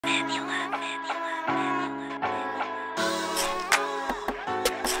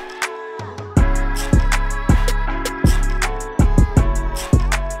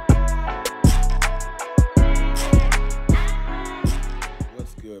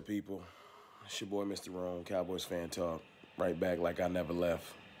good, people? It's your boy, Mr. Rome, Cowboys Fan Talk. Right back like I never left.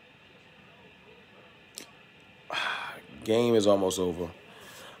 Game is almost over.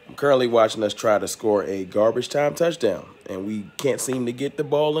 I'm currently watching us try to score a garbage time touchdown, and we can't seem to get the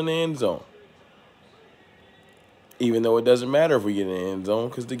ball in the end zone. Even though it doesn't matter if we get in the end zone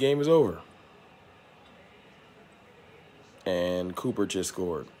because the game is over. And Cooper just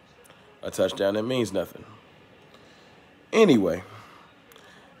scored a touchdown that means nothing. Anyway,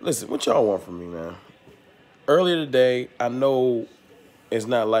 listen, what y'all want from me, man? Earlier today, I know it's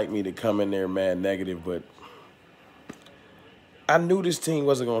not like me to come in there mad negative, but I knew this team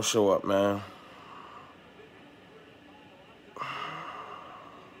wasn't going to show up, man.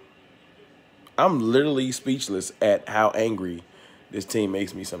 I'm literally speechless at how angry this team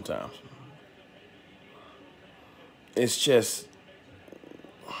makes me sometimes. It's just,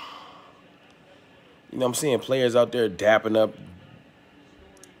 I'm seeing players out there dapping up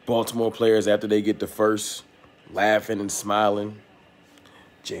Baltimore players after they get the first, laughing and smiling.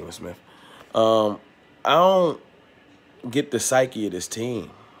 Jameis Smith. I don't get the psyche of this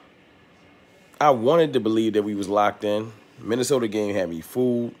team. I wanted to believe that we was locked in. Minnesota game had me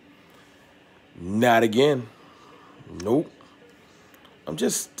fooled. Not again. Nope. I'm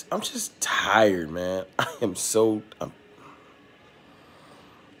just tired, man. I'm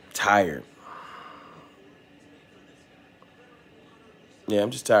tired. Yeah,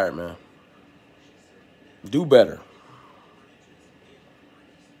 I'm just tired, man. Do better.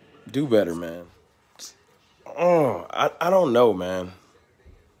 Do better, man. Oh, I don't know, man.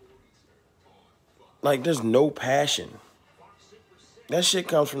 Like, there's no passion. That shit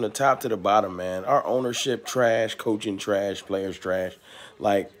comes from the top to the bottom, man. Our ownership trash, coaching trash, players trash.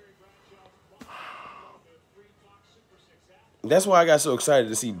 Like, that's why I got so excited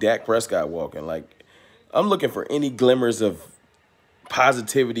to see Dak Prescott walking. Like, I'm looking for any glimmers of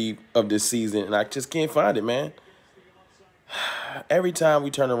positivity of this season, and I just can't find it, man. Every time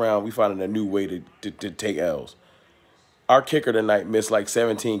we turn around, we find a new way to take L's. Our kicker tonight missed like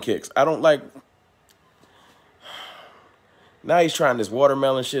 17 kicks. I don't like... Now he's trying this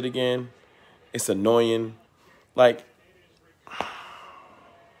watermelon shit again. It's annoying. Like,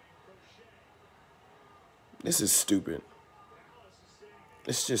 this is stupid.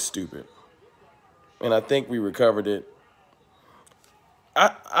 It's just stupid. And I think we recovered it.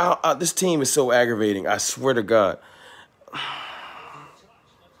 This team is so aggravating. I swear to God.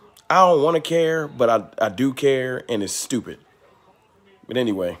 I don't want to care, but I do care, and it's stupid. But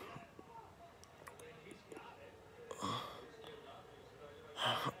anyway.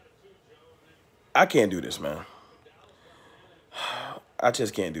 I can't do this, man. I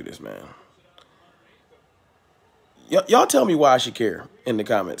just can't do this, man. Y'all tell me why I should care in the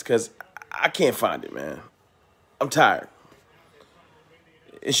comments, because I can't find it, man. I'm tired.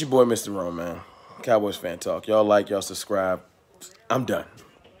 It's your boy, Mr. Rome, man. Cowboys Fan Talk. Y'all like, y'all subscribe. I'm done.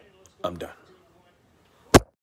 I'm done.